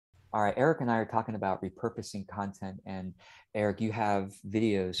All right, Eric and I are talking about repurposing content. And Eric, you have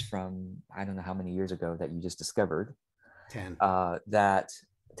videos from I don't know how many years ago that you just discovered 10. that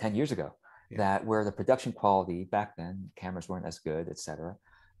 10 years ago, Yeah. that where the production quality back then, cameras weren't as good, etc.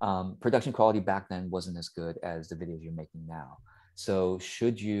 Production quality back then wasn't as good as the videos you're making now. So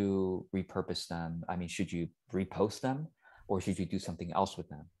should you repurpose them? I mean, should you repost them, or should you do something else with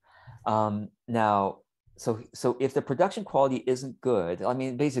them? Now, so if the production quality isn't good, I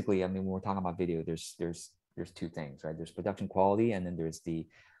mean, basically, I mean, when we're talking about video, there's two things, right? There's production quality, and then there's the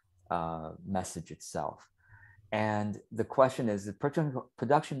message itself. And the question is, the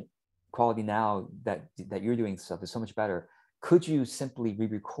production quality now that you're doing stuff is so much better. Could you simply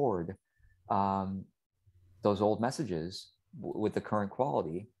re-record um, those old messages with the current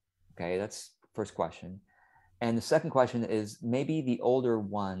quality? Okay, that's first question. And the second question is, maybe the older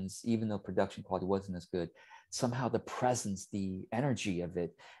ones, even though production quality wasn't as good, somehow the presence, the energy of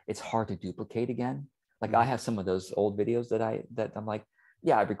it, it's hard to duplicate again. Like I Mhm. have some of those old videos that I'm like,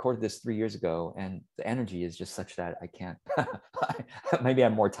 yeah, I recorded this 3 years ago, and the energy is just such that I can't. Maybe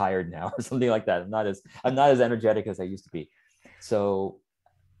I'm more tired now, or something like that. I'm not as energetic as I used to be. So,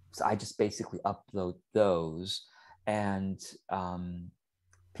 so I just basically upload those, and um,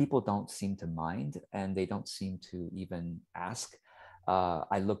 people don't seem to mind, and they don't seem to even ask.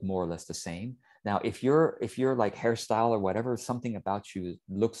 I look more or less the same. Now, if you're like hairstyle or whatever, something about you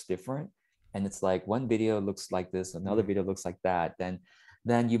looks different, and it's like one video looks like this, another Mhm. video looks like that,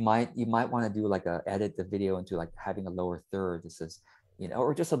 then you might want to do like a edit the video into like having a lower third. This is,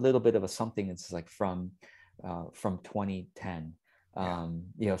 or just a little bit of a something. It's like from 2010,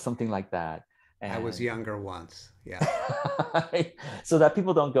 Yeah. something like that. I was And younger once. Yeah. so that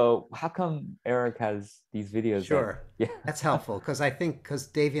people don't go, how come Eric has these videos that, Sure. yeah, That's helpful because I think because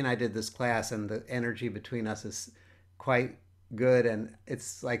Davey and I did this class and the energy between us is quite good and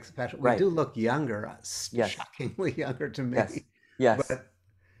it's like special. We right. do look younger, Yes, shockingly younger to yes, me. yes, But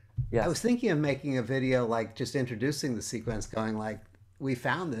I was yes. thinking of making a video like just introducing the sequence, going like, we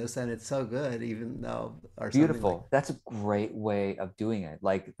found this and it's so good, even though, or something like, Beautiful. That's a great way of doing it.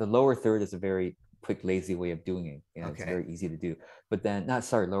 Like the lower third is a very quick, lazy way of doing it. It's okay. very easy to do. But then, not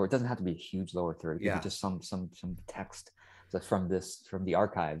sorry, lower. It doesn't have to be a huge lower third. It could be Yeah. just some text from the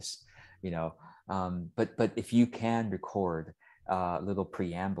archives, you know. But if you can record a little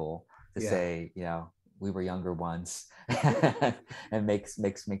preamble to Yeah. say, we were younger once, and make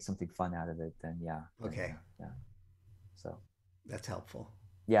something fun out of it, then yeah, then Okay. yeah, yeah. So That's helpful.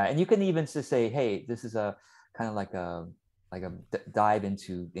 yeah, and you can even just say, hey, this is a kind of like a dive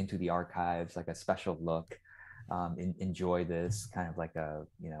into the archives, like a special look. Enjoy this kind of like a,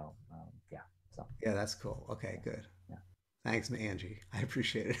 yeah. So Yeah, that's cool. Okay, yeah, good. yeah, Thanks, Angie. I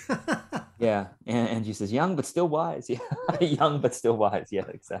appreciate it. yeah. And she says, young but still wise. Yeah, young but still wise. Yeah,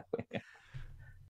 exactly.